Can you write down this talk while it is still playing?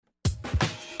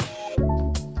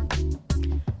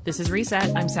This is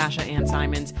Reset. I'm Sasha-Ann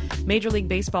Simons. Major League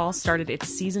Baseball started its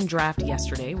season draft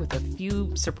yesterday with a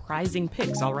few surprising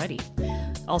picks already.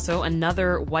 Also,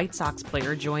 another White Sox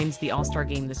player joins the All-Star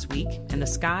game this week, and the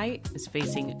Sky is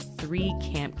facing 3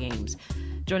 camp games.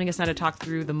 Joining us now to talk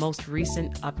through the most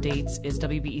recent updates is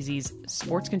WBEZ's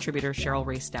sports contributor, Cheryl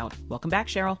Raye-Stout. Welcome back,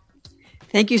 Cheryl.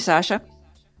 Thank you, Sasha.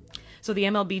 So the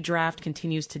MLB Draft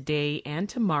continues today and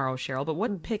tomorrow, Cheryl, but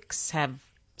what picks have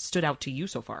stood out to you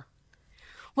so far?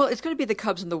 Well, it's going to be the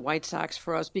Cubs and the White Sox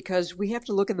for us because we have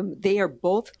to look at them. They are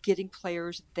both getting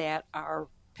players that are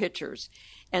pitchers.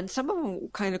 And some of them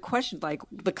kind of questioned, like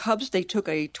the Cubs, they took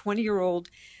a 20-year-old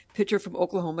pitcher from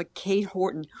Oklahoma, Cade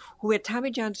Horton, who had Tommy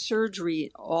John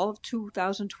surgery all of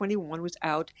 2021, was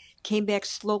out, came back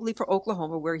slowly for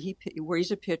Oklahoma where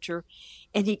he's a pitcher,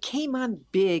 and he came on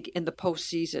big in the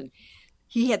postseason.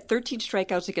 He had 13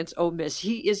 strikeouts against Ole Miss.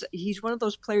 He's one of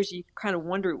those players you kind of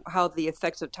wonder how the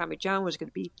effects of Tommy John was going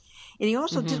to be. And he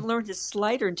also didn't learn his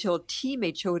slider until a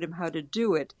teammate showed him how to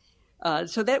do it.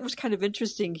 So that was kind of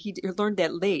interesting. He learned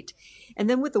that late. And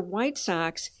then with the White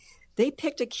Sox, they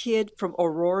picked a kid from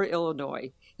Aurora,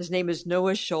 Illinois. His name is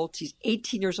Noah Schultz. He's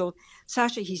 18 years old.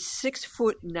 Sasha, he's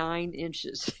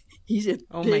 6'9". He's a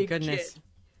big kid.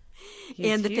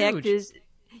 And the fact is,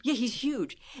 yeah, he's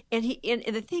huge, and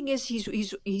the thing is,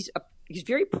 he's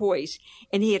very poised,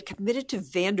 and he had committed to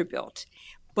Vanderbilt.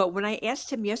 But when I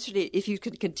asked him yesterday if he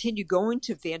could continue going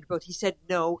to Vanderbilt, he said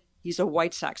no. He's a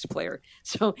White Sox player,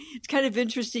 so it's kind of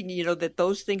interesting, that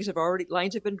those things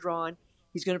lines have been drawn.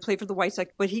 He's going to play for the White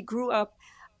Sox, but he grew up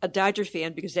a Dodger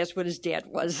fan because that's what his dad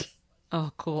was.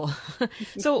 Oh, cool.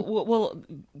 So, well,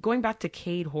 going back to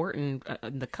Cade Horton,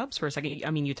 the Cubs for a second.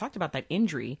 I mean, you talked about that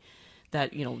injury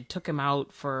that, took him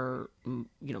out for,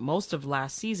 most of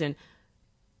last season.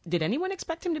 Did anyone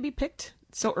expect him to be picked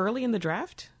so early in the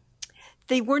draft?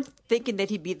 They weren't thinking that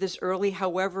he'd be this early.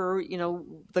 However,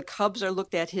 the Cubs are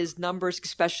looked at his numbers,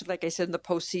 especially, like I said, in the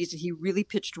postseason. He really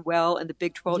pitched well in the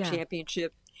Big 12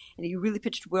 championship, and he really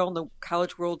pitched well in the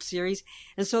College World Series.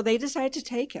 And so they decided to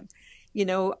take him.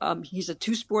 He's a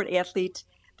two-sport athlete.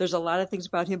 There's a lot of things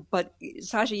about him. But,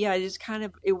 Sasha,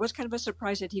 it was kind of a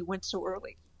surprise that he went so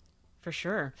early. For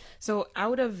sure. So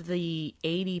out of the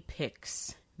 80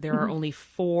 picks, there are only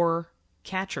 4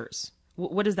 catchers.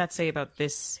 What does that say about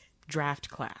this draft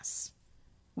class?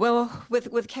 Well,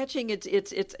 with catching,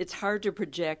 it's hard to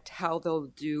project how they'll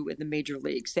do in the major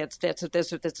leagues. That's a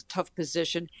tough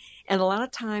position, and a lot of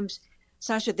times,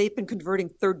 Sasha, they've been converting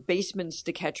third basemen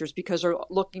to catchers because they're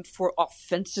looking for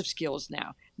offensive skills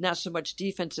now, not so much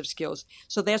defensive skills.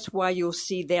 So that's why you'll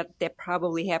see that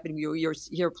probably happening.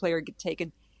 Your player get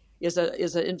taken is an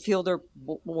infielder,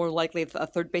 more likely a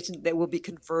third baseman that will be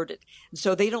converted. And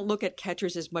so they don't look at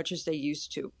catchers as much as they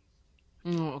used to.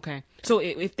 Oh, okay. So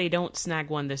if they don't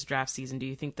snag one this draft season, do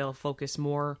you think they'll focus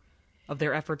more of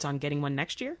their efforts on getting one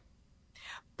next year?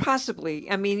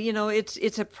 Possibly. I mean,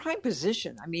 it's a prime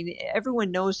position. I mean, everyone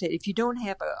knows that if you don't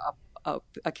have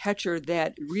a catcher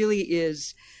that really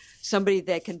is somebody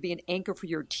that can be an anchor for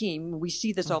your team, we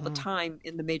see this all the time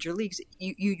in the major leagues,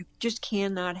 you just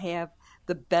cannot have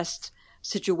the best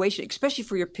situation, especially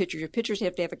for your pitchers. Your pitchers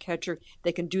have to have a catcher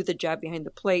that can do the job behind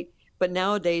the plate. But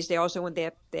nowadays, they also want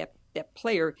that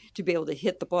player to be able to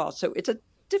hit the ball. So it's a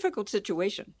difficult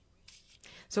situation.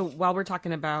 So while we're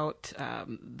talking about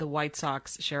the White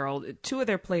Sox, Cheryl, 2 of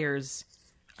their players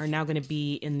are now going to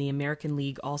be in the American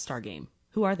League All-Star game.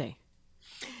 Who are they?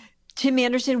 Tim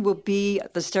Anderson will be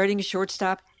the starting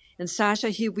shortstop. And Sasha,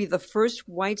 he'll be the first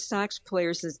White Sox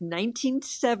player since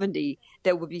 1970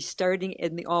 that will be starting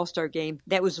in the All-Star game.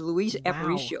 That was Luis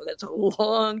Aparicio. That's a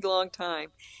long, long time.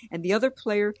 And the other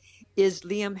player is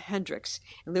Liam Hendriks.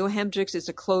 And Liam Hendriks is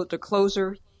the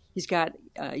closer. He's had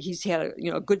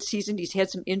a good season. He's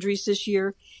had some injuries this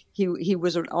year. He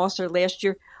was an All-Star last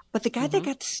year. But the guy that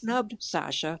got snubbed,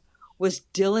 Sasha, was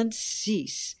Dylan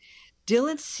Cease.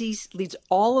 Dylan Cease leads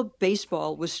all of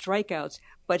baseball with strikeouts,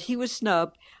 but he was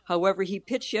snubbed. However, he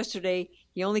pitched yesterday.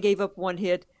 He only gave up 1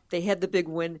 hit. They had the big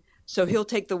win, so he'll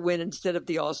take the win instead of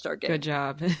the All-Star game. Good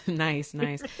job. Nice.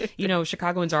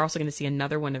 Chicagoans are also going to see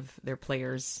another one of their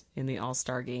players in the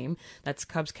All-Star game. That's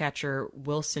Cubs catcher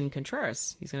Wilson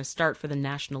Contreras. He's going to start for the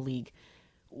National League.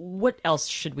 What else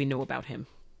should we know about him?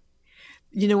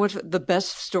 You know what? The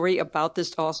best story about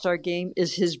this All-Star game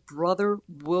is his brother,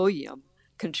 William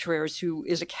Contreras, who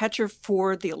is a catcher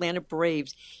for the Atlanta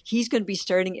Braves. He's going to be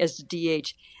starting as the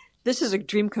DH. This is a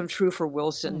dream come true for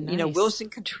Wilson. Nice. Wilson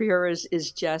Contreras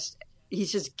he's just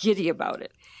giddy about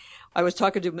it. I was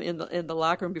talking to him in the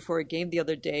locker room before a game the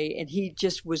other day, and he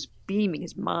just was beaming.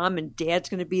 His mom and dad's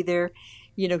going to be there.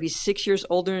 He's 6 years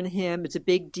older than him. It's a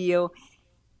big deal.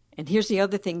 And here's the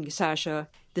other thing, Sasha.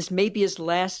 This may be his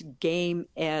last game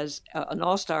as an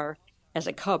All-Star as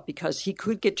a Cub because he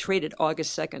could get traded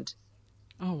August 2nd.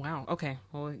 Oh, wow. Okay.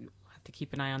 Well, we'll have to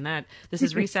keep an eye on that. This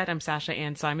is Reset. I'm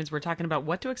Sasha-Ann Simons. We're talking about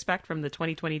what to expect from the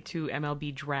 2022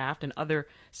 MLB Draft and other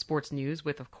sports news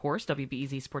with, of course,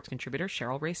 WBEZ sports contributor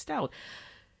Cheryl Raye-Stout.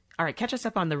 All right, catch us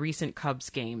up on the recent Cubs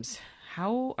games.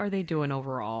 How are they doing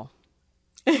overall?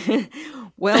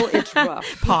 Well, it's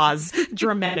rough. Pause.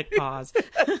 Dramatic pause.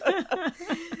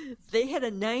 They had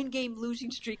a 9-game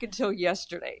losing streak until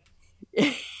yesterday.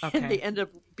 Okay. And they ended up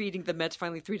beating the Mets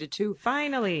finally 3-2.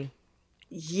 Finally.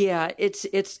 Yeah, it's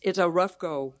a rough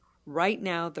go. Right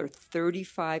now, they're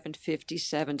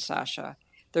 35-57, Sasha.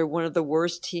 They're one of the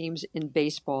worst teams in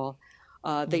baseball.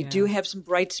 They do have some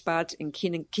bright spots in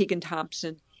Keegan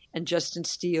Thompson and Justin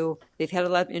Steele. They've had a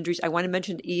lot of injuries. I want to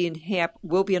mention Ian Happ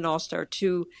will be an All-Star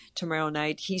too tomorrow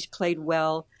night. He's played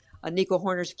well. Nico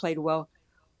Horner's played well.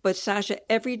 But Sasha,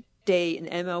 every day in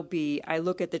MLB, I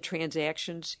look at the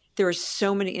transactions. There are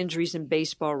so many injuries in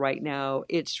baseball right now.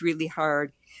 It's really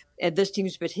hard. And this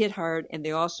team's been hit hard, and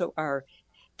they also are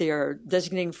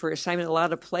designating for assignment a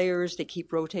lot of players. They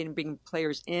keep rotating, bringing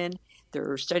players in.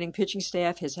 Their starting pitching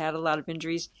staff has had a lot of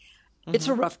injuries. Mm-hmm. It's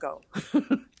a rough go,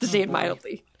 to say it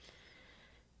mildly.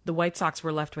 The White Sox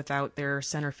were left without their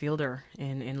center fielder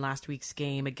in last week's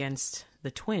game against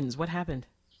the Twins. What happened?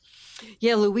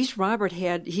 Yeah, Luis Robert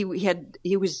he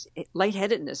was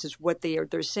lightheadedness is what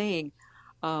they're saying,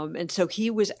 and so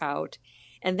he was out,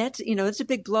 and that's a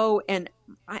big blow. And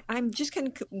I'm just kind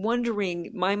of wondering.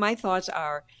 My thoughts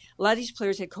are a lot of these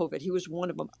players had COVID. He was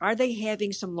one of them. Are they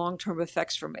having some long-term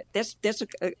effects from it? That's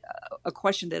a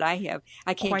question that I have.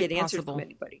 I can't get answered from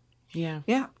anybody. Yeah.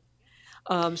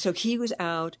 So he was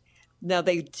out. Now,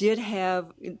 they did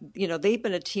have, they've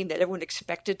been a team that everyone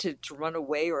expected to run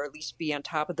away or at least be on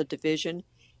top of the division,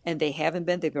 and they haven't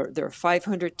been. They're a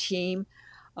 500 team,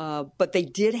 but they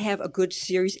did have a good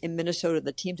series in Minnesota,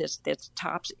 the team that's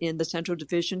tops in the Central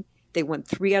Division. They won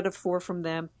 3 out of 4 from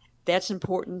them. That's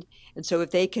important. And so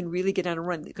if they can really get on a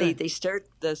run, they start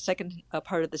the second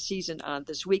part of the season on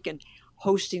this weekend,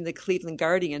 hosting the Cleveland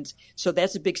Guardians. So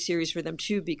that's a big series for them,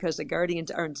 too, because the Guardians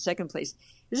are in second place.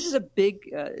 This is a big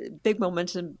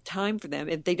momentum time for them.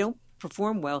 If they don't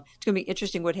perform well, it's going to be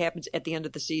interesting what happens at the end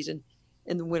of the season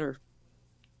in the winter.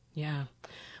 Yeah.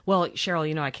 Well,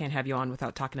 Cheryl, I can't have you on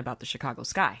without talking about the Chicago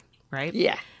Sky, right?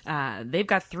 Yeah. They've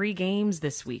got 3 games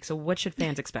this week. So what should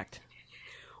fans expect?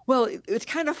 Well, it's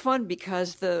kind of fun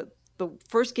because the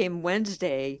first game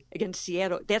Wednesday against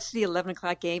Seattle, that's the 11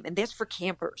 o'clock game, and that's for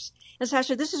campers. And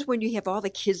Sasha, this is when you have all the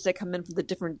kids that come in from the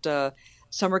different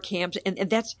summer camps. And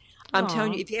that's, I'm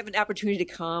telling you, if you have an opportunity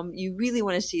to come, you really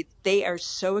want to see, they are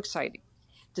so exciting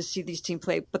to see these teams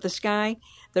play. But the Sky,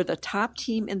 they're the top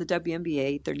team in the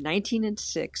WNBA. They're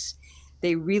 19-6.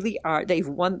 They really are. They've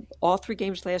won all 3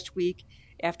 games last week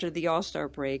after the All-Star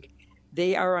break.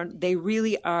 They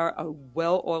really are a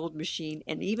well-oiled machine.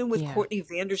 And even with Courtney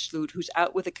Vandersloot, who's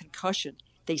out with a concussion,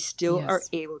 they still are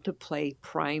able to play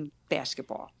prime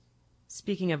basketball.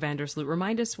 Speaking of Vandersloot,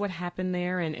 remind us what happened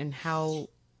there and how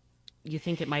you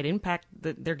think it might impact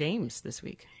their games this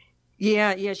week.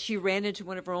 Yeah, she ran into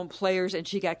one of her own players and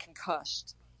she got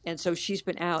concussed. And so she's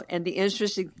been out. And the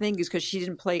interesting thing is because she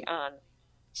didn't play on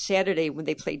Saturday when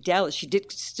they played Dallas, she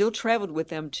still traveled with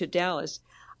them to Dallas.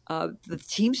 The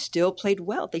team still played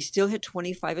well. They still had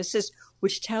 25 assists,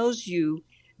 which tells you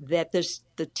that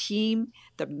the team,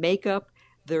 the makeup,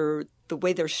 the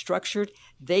way they're structured,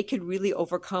 they can really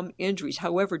overcome injuries.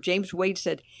 However, James Wade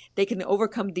said they can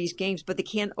overcome these games, but they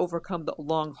can't overcome the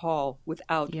long haul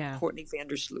without Courtney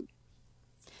Vandersloot.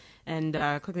 And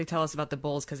quickly tell us about the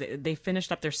Bulls, because they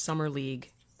finished up their summer league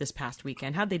this past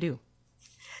weekend. How'd they do?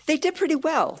 They did pretty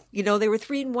well. They were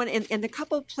 3-1, and the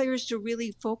couple of players to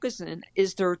really focus on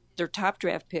is their top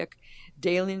draft pick,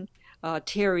 Dalen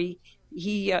Terry.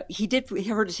 He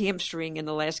hurt his hamstring in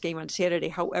the last game on Saturday.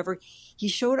 However, he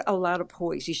showed a lot of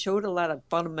poise. He showed a lot of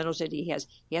fundamentals that he has.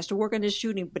 He has to work on his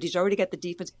shooting, but he's already got the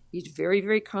defense. He's very,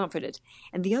 very confident.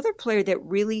 And the other player that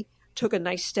really took a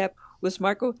nice step was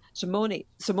Marko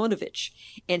Simonovic.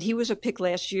 And he was a pick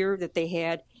last year that they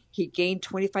had. He gained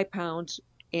 25 pounds.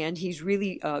 And he's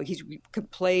really can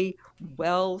play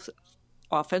well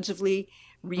offensively,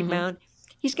 rebound.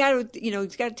 Mm-hmm. He's got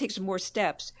to take some more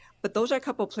steps. But those are a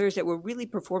couple of players that were really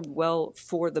performed well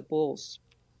for the Bulls.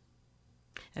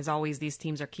 As always, these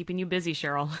teams are keeping you busy,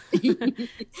 Cheryl.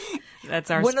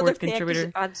 That's our One sports other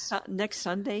contributor. On next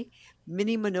Sunday,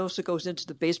 Minnie Minoso goes into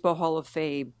the Baseball Hall of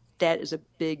Fame. That is a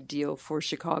big deal for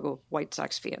Chicago White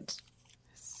Sox fans.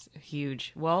 It's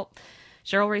huge. Well,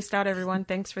 Cheryl Raye-Stout, everyone.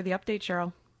 Thanks for the update,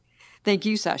 Cheryl. Thank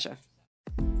you, Sasha.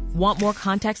 Want more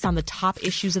context on the top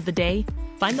issues of the day?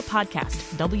 Find the podcast,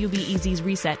 WBEZ's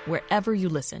Reset, wherever you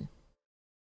listen.